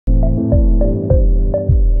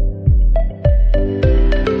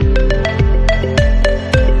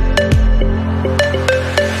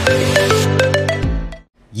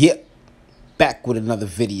Yep, back with another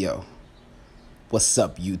video. What's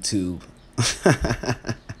up, YouTube?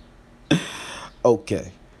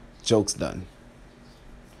 Okay, joke's done.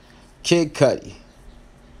 Kid Cudi,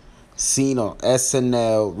 seen on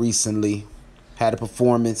SNL recently, had a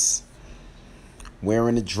performance,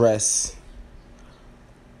 wearing a dress.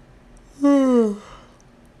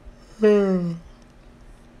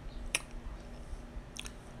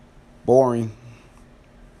 Boring.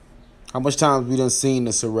 How much times we done seen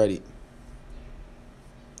this already?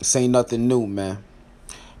 This ain't nothing new, man.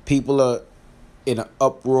 People are in an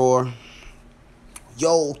uproar.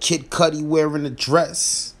 Yo, Kid Cudi wearing a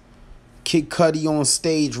dress. Kid Cudi on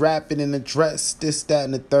stage rapping in a dress. This, that,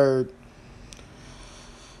 and the third.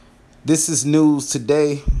 This is news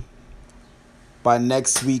today. By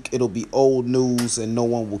next week, it'll be old news and no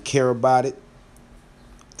one will care about it.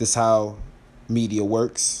 This is how media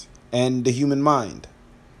works and the human mind.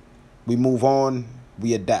 We move on,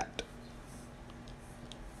 we adapt.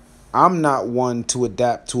 I'm not one to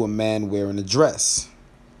adapt to a man wearing a dress,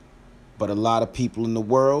 but a lot of people in the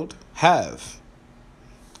world have.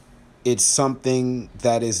 It's something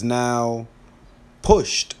that is now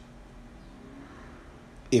pushed.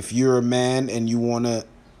 If you're a man and you want to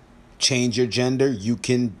change your gender, you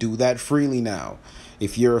can do that freely now.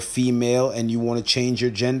 If you're a female and you want to change your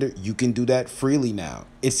gender, you can do that freely now.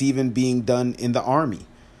 It's even being done in the army.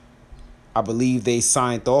 I believe they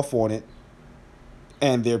signed off on it,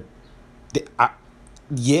 and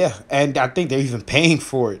and I think they're even paying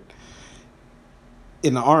for it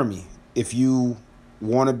in the army. If you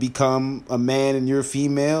want to become a man and you're a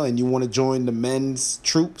female and you want to join the men's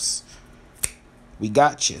troops, we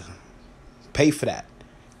got you. Pay for that,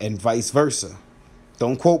 and vice versa.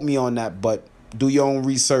 Don't quote me on that, but do your own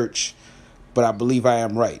research. But I believe I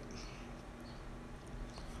am right.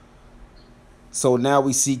 So now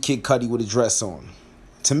we see Kid Cudi with a dress on.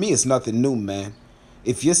 To me, it's nothing new, man.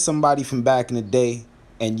 If you're somebody from back in the day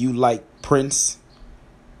and you like Prince,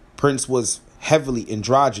 Prince was heavily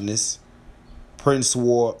androgynous. Prince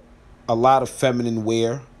wore a lot of feminine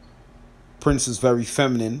wear. Prince was very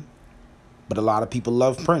feminine, but a lot of people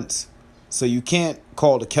love Prince. So you can't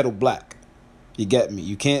call the kettle black. You get me?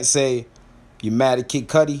 You can't say you're mad at Kid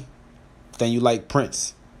Cudi, then you like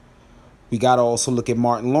Prince. We got to also look at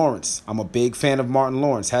Martin Lawrence. I'm a big fan of Martin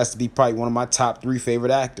Lawrence. Has to be probably one of my top 3 favorite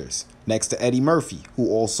actors. Next to Eddie Murphy, who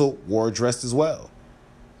also wore a dress as well.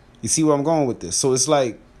 You see where I'm going with this? So it's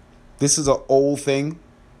like, this is an old thing.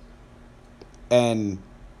 And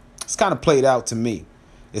it's kind of played out to me.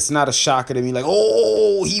 It's not a shocker to me like,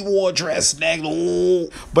 oh, he wore a dress. Oh.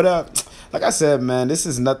 But like I said, man, this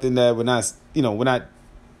is nothing that we're not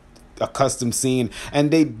accustomed seeing.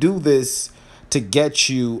 And they do this to get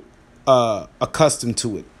you accustomed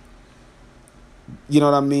to it. You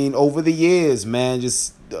know what I mean? Over the years, man,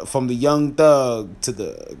 just from the Young Thug to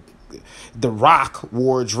the Rock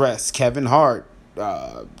wore a dress, Kevin Hart,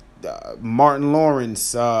 Martin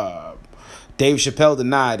Lawrence, Dave Chappelle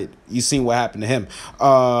denied it. You seen what happened to him.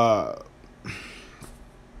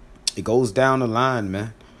 It goes down the line,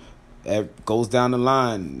 man. It goes down the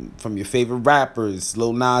line from your favorite rappers.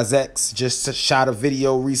 Lil Nas X just shot a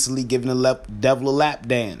video recently giving the devil a lap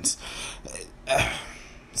dance.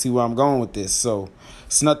 See where I'm going with this? So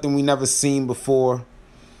it's nothing we never seen before.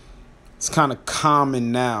 It's kind of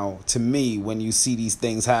common now to me when you see these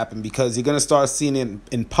things happen because you're going to start seeing it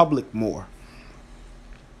in public more.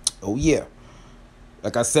 Oh, yeah.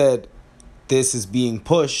 Like I said, this is being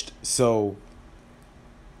pushed. So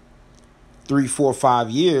 3, 4, 5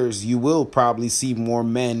 years, you will probably see more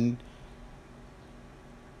men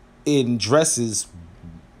in dresses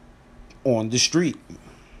on the street.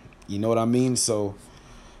 You know what I mean? So,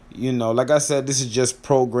 like I said, this is just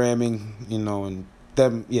programming, and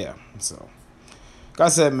them, yeah. So, like I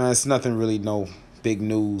said, man, it's nothing really, no big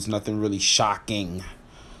news, nothing really shocking.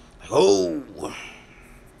 Like, oh, we've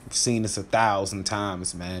seen this 1,000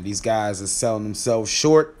 times, man. These guys are selling themselves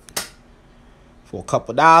short for a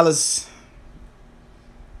couple dollars.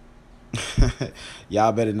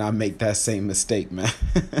 Y'all better not make that same mistake, man.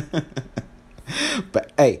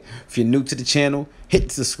 But hey, if you're new to the channel, hit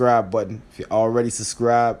the subscribe button. If you're already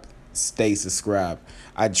subscribed, stay subscribed.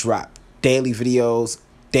 I drop daily videos,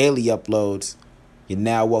 daily uploads. You're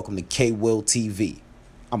now welcome to K Will TV.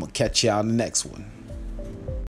 I'm gonna catch y'all in the next one.